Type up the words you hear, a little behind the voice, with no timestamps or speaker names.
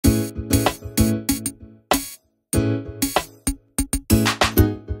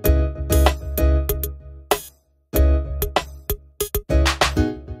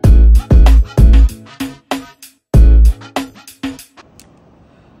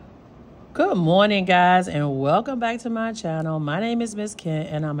Good morning, guys, and welcome back to my channel. My name is Miss Kent,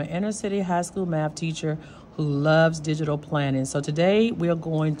 and I'm an inner city high school math teacher who loves digital planning. So today we're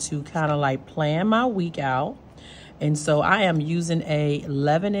going to kind of like plan my week out. And so I am using a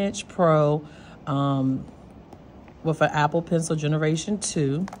 11-inch Pro with an Apple Pencil Generation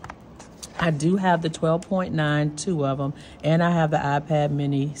 2. I do have the 12.9, two of them, and I have the iPad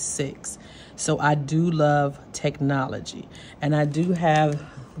Mini 6. So I do love technology. And I do have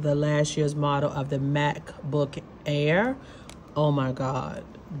the last year's model of the MacBook Air. Oh my God.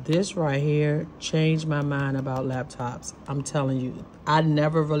 This right here changed my mind about laptops. I'm telling you, I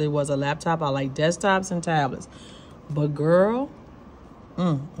never really was a laptop. I like desktops and tablets. But girl,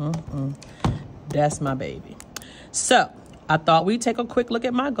 that's my baby. So I thought we'd take a quick look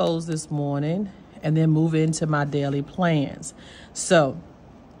at my goals this morning and then move into my daily plans. So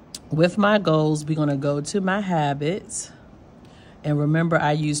with my goals, we're going to go to my habits. And remember,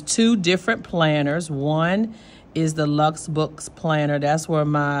 I use two different planners. One is the Luxbook planner. That's where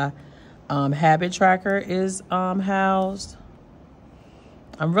my habit tracker is housed.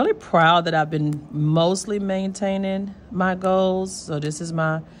 I'm really proud that I've been mostly maintaining my goals. So this is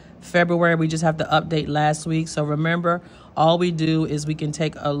my February. We just have to update last week. So remember, all we do is we can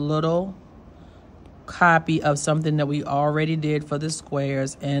take a little copy of something that we already did for the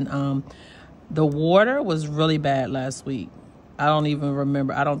squares. And the water was really bad last week. I don't even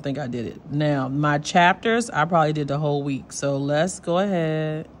remember. I don't think I did it. Now, my chapters, I probably did the whole week. So let's go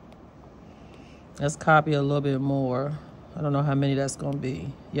ahead. Let's copy a little bit more. I don't know how many that's going to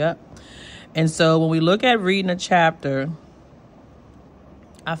be. Yep. And so when we look at reading a chapter,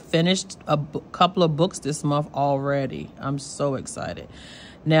 I finished a couple of books this month already. I'm so excited.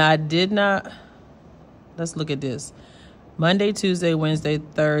 Now, I did not... Let's look at this. Monday, Tuesday, Wednesday,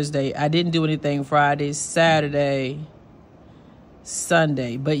 Thursday. I didn't do anything Friday, Saturday,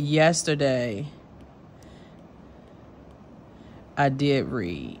 Sunday. But yesterday, I did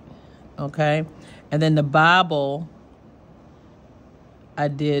read. Okay? And then the Bible, I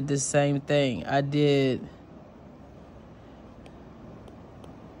did the same thing. I did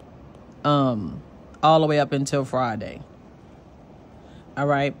all the way up until Friday. All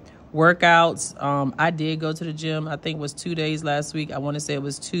right? Workouts, I did go to the gym. I think it was 2 days last week. I want to say it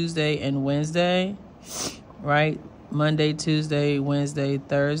was Tuesday and Wednesday, right? Monday, Tuesday, Wednesday,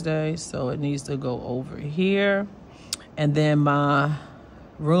 Thursday. So it needs to go over here. And then my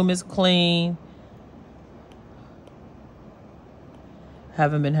room is clean.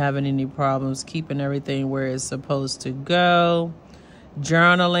 Haven't been having any problems keeping everything where it's supposed to go.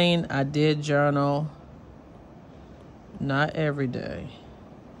 Journaling, I did journal. Not every day.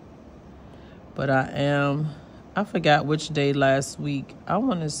 But I forgot which day last week. I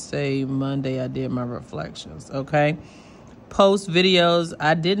want to say Monday I did my reflections, okay? Post videos.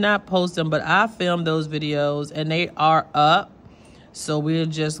 I did not post them, but I filmed those videos, and they are up. So we're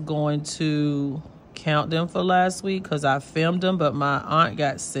just going to count them for last week because I filmed them, but my aunt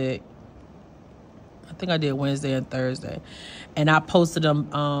got sick. I think I did Wednesday and Thursday. And I posted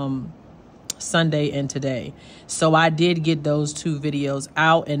them Sunday and today. So I did get those two videos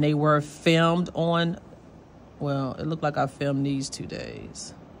out, and they were filmed on, well, it looked like I filmed these 2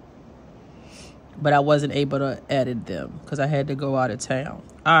 days, but I wasn't able to edit them because I had to go out of town.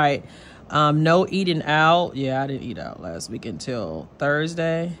 All right. No eating out. Yeah, I didn't eat out last week until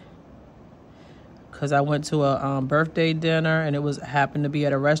Thursday because I went to a birthday dinner, and it happened to be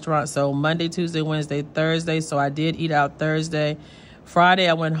at a restaurant. So Monday, Tuesday, Wednesday, Thursday. So I did eat out Thursday. Friday,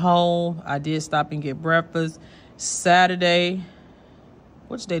 I went home. I did stop and get breakfast. Saturday,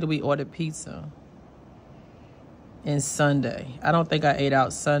 which day did we order pizza? And Sunday. I don't think I ate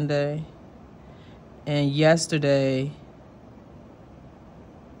out Sunday. And yesterday,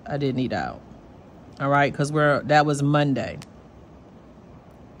 I didn't eat out. All right, because that was Monday.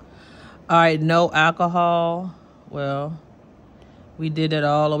 All right, no alcohol. Well, we did it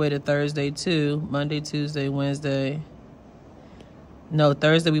all the way to Thursday, too. Monday, Tuesday, Wednesday. No,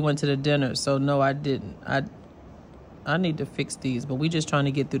 Thursday we went to the dinner, so no, I didn't. I need to fix these, but we just trying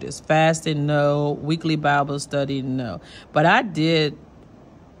to get through this. Fasting, no. Weekly Bible study, no. But I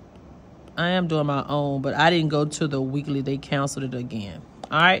am doing my own, but I didn't go to the weekly. They canceled it again.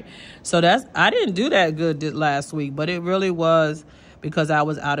 All right, so I didn't do that good last week, but it really was because I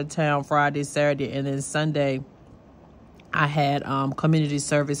was out of town Friday, Saturday, and then Sunday I had community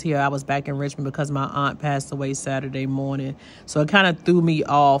service here. I was back in Richmond because my aunt passed away Saturday morning. So it kind of threw me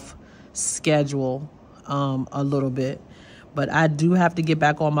off schedule a little bit. But I do have to get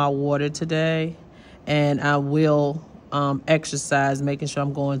back on my water today. And I will exercise, making sure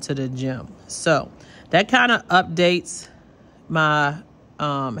I'm going to the gym. So that kind of updates my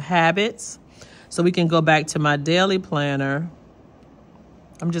habits. So we can go back to my daily planner.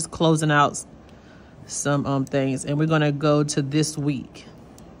 I'm just closing out some things, and we're gonna go to this week.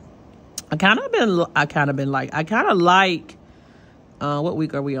 I kind of like what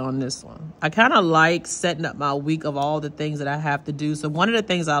week are we on this one? I kind of like setting up my week of all the things that I have to do. So one of the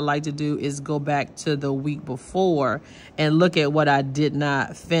things I like to do is go back to the week before and look at what I did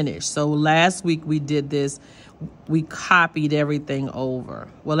not finish. So last week we did this. We copied everything over.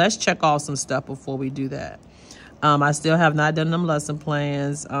 Well, let's check off some stuff before we do that. I still have not done them lesson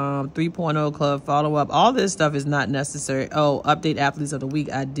plans. 3.0 club follow-up. All this stuff is not necessary. Oh, update athletes of the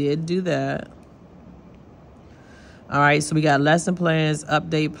week. I did do that. All right, so we got lesson plans,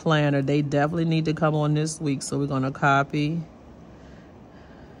 update planner. They definitely need to come on this week, so we're going to copy.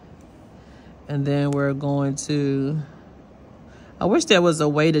 And then we're going to... I wish there was a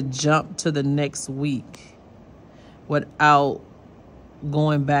way to jump to the next week without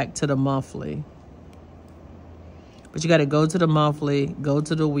going back to the monthly. But you got to go to the monthly, go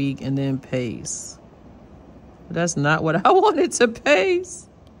to the week, and then paste. But that's not what I wanted to paste.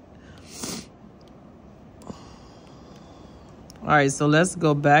 All right, so let's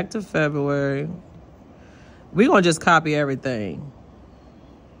go back to February. We're going to just copy everything.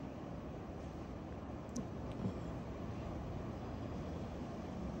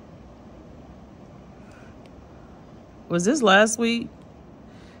 Was this last week?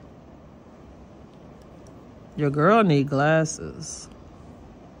 Your girl need glasses.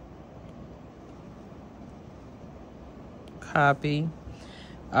 Copy.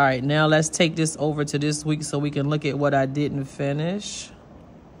 All right, now let's take this over to this week so we can look at what I didn't finish.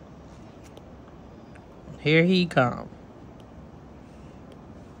 Here he come.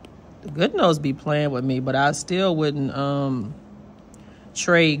 The Goodnotes be playing with me, but I still wouldn't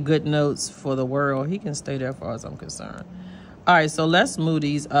trade Goodnotes for the world. He can stay there as far as I'm concerned. All right, so let's move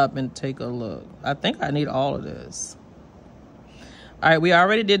these up and take a look. I think I need all of this. All right, we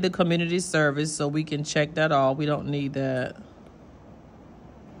already did the community service, so we can check that off. We don't need that.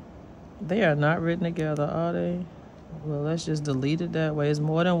 They are not written together, are they? Well, let's just delete it that way. It's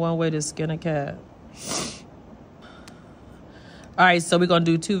more than one way to skin a cat. All right, so we're going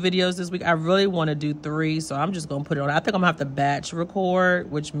to do 2 videos this week. I really want to do 3, so I'm just going to put it on. I think I'm going to have to batch record,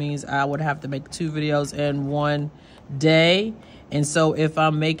 which means I would have to make 2 videos in one day. And so if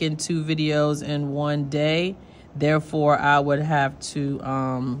I'm making 2 videos in one day, therefore I would have to,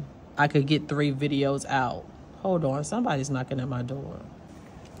 I could get 3 videos out. Hold on, somebody's knocking at my door.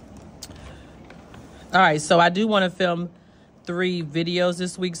 All right, so I do want to film 3 videos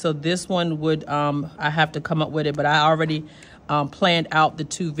this week. So this one would, I have to come up with it, but I already planned out the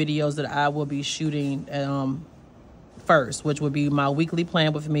 2 videos that I will be shooting first, which would be my weekly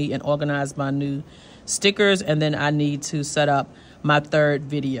plan with me and organize my new stickers. And then I need to set up my 3rd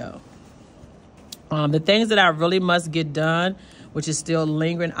video. The things that I really must get done, which is still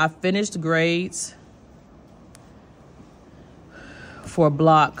lingering. I finished grades for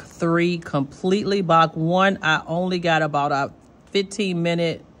block 3 completely. Block 1, I only got about a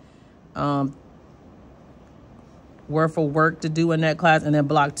 15-minute worth of work to do in that class. And then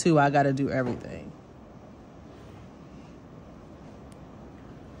block 2, I got to do everything.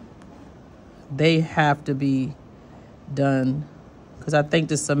 They have to be done because I think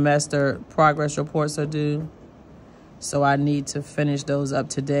the semester progress reports are due. So I need to finish those up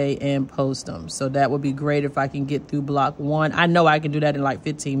today and post them. So that would be great if I can get through block 1. I know I can do that in like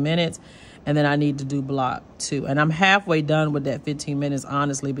 15 minutes. And then I need to do block 2. And I'm halfway done with that 15 minutes,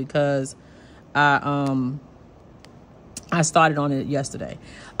 honestly, because I started on it yesterday.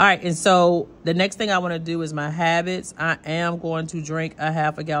 All right, and so the next thing I want to do is my habits. I am going to drink a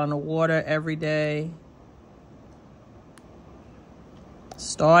half a gallon of water every day.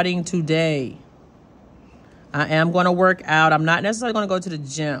 Starting today. I am going to work out. I'm not necessarily going to go to the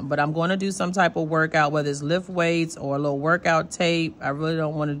gym, but I'm going to do some type of workout, whether it's lift weights or a little workout tape. I really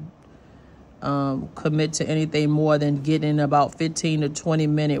don't want to commit to anything more than getting about 15 to 20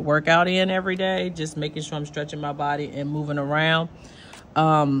 minute workout in every day. Just making sure I'm stretching my body and moving around.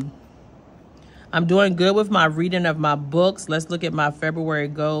 I'm doing good with my reading of my books. Let's look at my February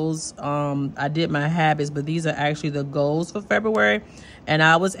goals. I did my habits, but these are actually the goals for February. And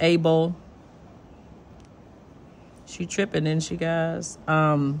I was able... She tripping, isn't she, guys?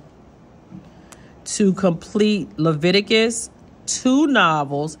 To complete Leviticus, 2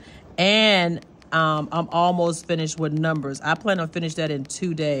 novels, and I'm almost finished with Numbers. I plan on finish that in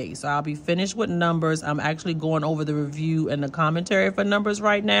 2 days. So I'll be finished with Numbers. I'm actually going over the review and the commentary for Numbers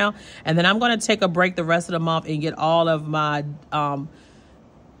right now. And then I'm going to take a break the rest of the month and get all of my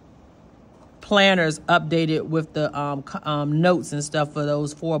planners updated with the notes and stuff for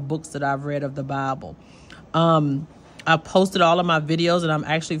those 4 books that I've read of the Bible. I posted all of my videos, and I'm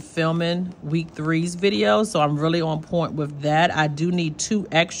actually filming week 3's video, so I'm really on point with that. I do need 2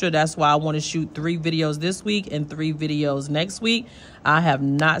 extra. That's why I want to shoot 3 videos this week and 3 videos next week. I have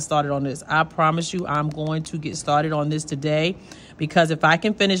not started on this. I promise you I'm going to get started on this today, because if I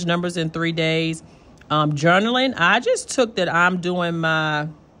can finish numbers in 3 days, journaling, I just took that I'm doing my,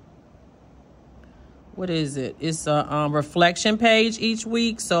 what is it? It's a reflection page each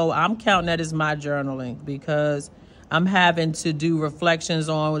week, so I'm counting that as my journaling, because I'm having to do reflections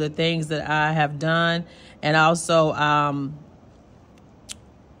on the things that I have done. And also, I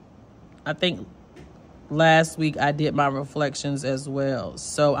think last week I did my reflections as well.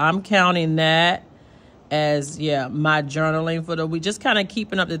 So I'm counting that as, yeah, my journaling for the week. Just kind of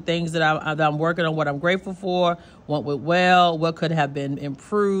keeping up the things that I'm working on, what I'm grateful for, what went well, what could have been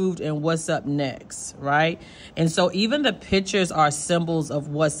improved, and what's up next, right? And so even the pictures are symbols of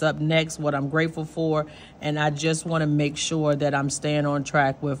what's up next, what I'm grateful for, and I just want to make sure that I'm staying on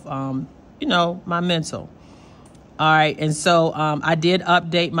track with, you know, my mental. All right, and so I did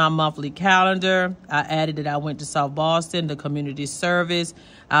update my monthly calendar. I added that I went to South Boston, the community service.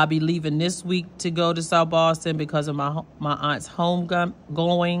 I'll be leaving this week to go to South Boston because of my aunt's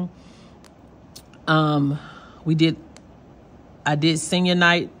homegoing. I did senior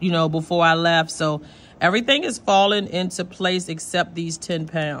night, you know, before I left. So everything is falling into place except these 10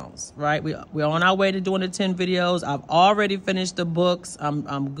 pounds, right? We're on our way to doing the 10 videos. I've already finished the books.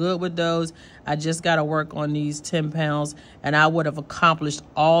 I'm good with those. I just got to work on these 10 pounds, and I would have accomplished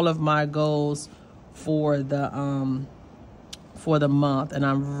all of my goals for the month. And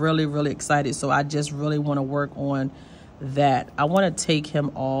I'm really, really excited. So I just really want to work on that. I want to take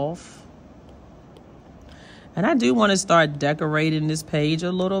him off. And I do want to start decorating this page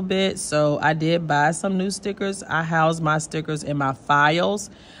a little bit. So I did buy some new stickers. I house my stickers in my files.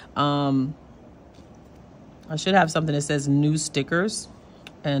 I should have something that says new stickers.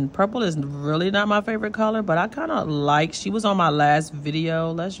 And purple is really not my favorite color, but I kind of like, she was on my last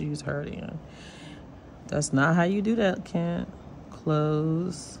video. Let's use her then. That's not how you do that, Kent.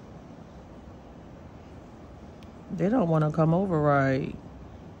 Close. They don't want to come over right.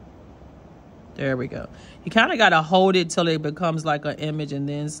 There we go. You kind of got to hold it till it becomes like an image and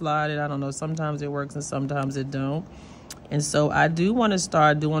then slide it. I don't know. Sometimes it works and sometimes it don't. And so I do want to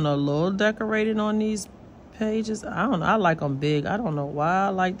start doing a little decorating on these pages. I don't know. I like them big. I don't know why I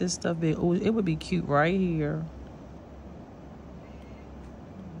like this stuff big. Oh, it would be cute right here.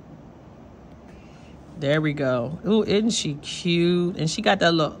 There we go. Ooh, isn't she cute? And she got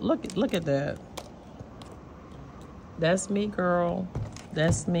that look at that. That's me, girl.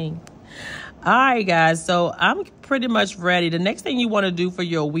 That's me. All right, guys, so I'm pretty much ready. The next thing you want to do for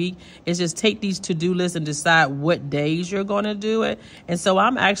your week is just take these to-do lists and decide what days you're going to do it. And so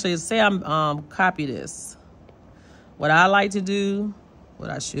I'm actually, copy this. What I like to do, what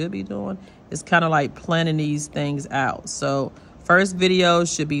I should be doing, is kind of like planning these things out. So first video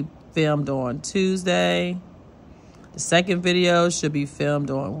should be filmed on Tuesday. The second video should be filmed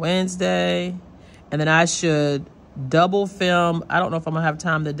on Wednesday. And then I should double film. I don't know if I'm gonna have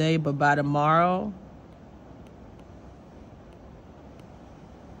time today, but by tomorrow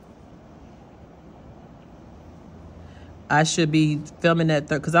I should be filming that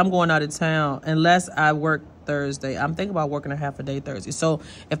because I'm going out of town unless I work Thursday. I'm thinking about working a half a day Thursday. So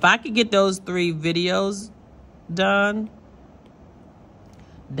if I could get those 3 videos done,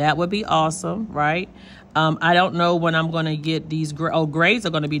 that would be awesome, right? I don't know when I'm gonna get these grades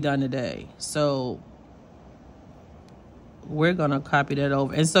are gonna be done today. So we're going to copy that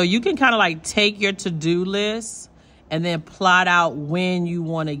over. And so you can kind of like take your to-do list and then plot out when you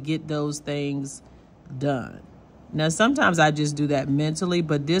want to get those things done. Now, sometimes I just do that mentally,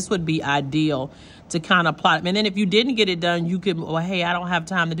 but this would be ideal to kind of plot. And then if you didn't get it done, you could, well, hey, I don't have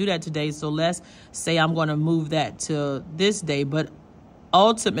time to do that today. So let's say I'm going to move that to this day. But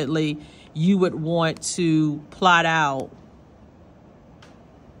ultimately, you would want to plot out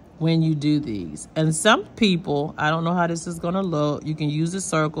when you do these. And some people, I don't know how this is gonna look. You can use the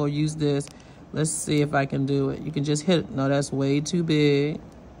circle, use this. Let's see if I can do it. You can just hit, no, that's way too big.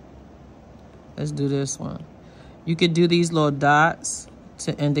 Let's do this one. You could do these little dots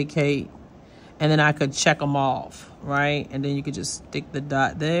to indicate, and then I could check them off, right? And then you could just stick the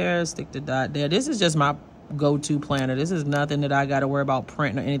dot there, stick the dot there. This is just my go-to planner. This is nothing that I gotta worry about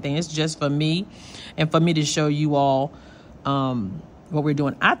printing or anything. It's just for me and for me to show you all what we're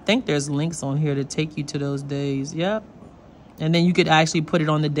doing. I think there's links on here to take you to those days. Yep. And then you could actually put it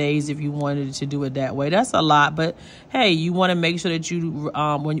on the days if you wanted to do it that way. That's a lot, but hey, you want to make sure that you,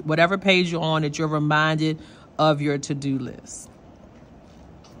 whatever page you're on, that you're reminded of your to-do list.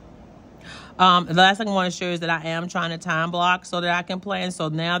 The last thing I want to show you is that I am trying to time block so that I can plan. So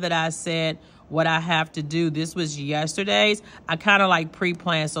now that I said what I have to do, this was yesterday's, I kind of like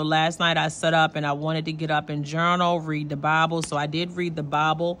pre-planned. So last night I set up and I wanted to get up and journal, read the Bible. So I did read the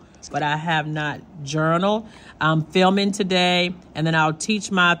Bible, but I have not journaled. I'm filming today, and then I'll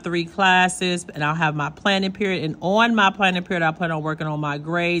teach my 3 classes, and I'll have my planning period. And on my planning period, I plan on working on my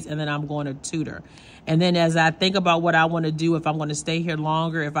grades, and then I'm going to tutor. And then as I think about what I want to do, if I'm going to stay here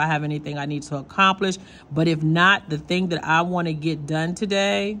longer, if I have anything I need to accomplish, but if not, the thing that I want to get done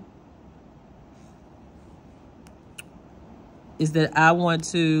today is that I want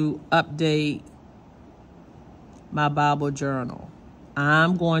to update my Bible journal.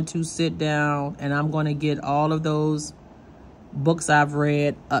 I'm going to sit down and I'm going to get all of those books I've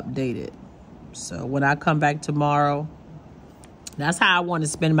read updated. So when I come back tomorrow, that's how I want to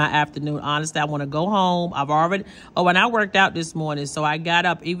spend my afternoon. Honestly, I want to go home. And I worked out this morning. So I got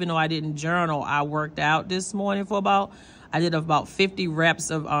up, even though I didn't journal, I worked out this morning I did about 50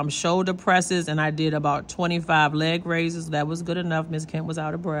 reps of shoulder presses, and I did about 25 leg raises. That was good enough. Miss Kent was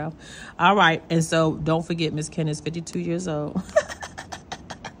out of breath. All right. And so don't forget, Miss Kent is 52 years old.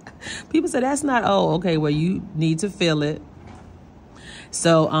 People say that's not old. Okay, well, you need to feel it.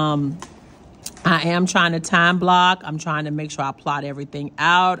 So I am trying to time block. I'm trying to make sure I plot everything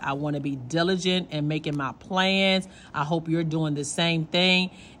out. I want to be diligent in making my plans. I hope you're doing the same thing.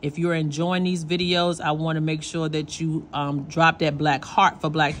 If you're enjoying these videos, I want to make sure that you drop that black heart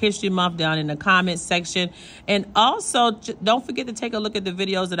for Black History Month down in the comments section. And also, don't forget to take a look at the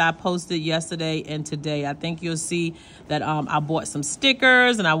videos that I posted yesterday and today. I think you'll see that I bought some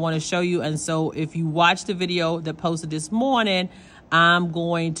stickers, and I want to show you. And so if you watch the video that posted this morning, I'm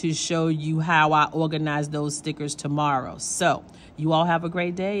going to show you how I organize those stickers tomorrow. So you all have a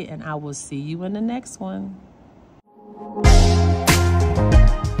great day, and I will see you in the next one.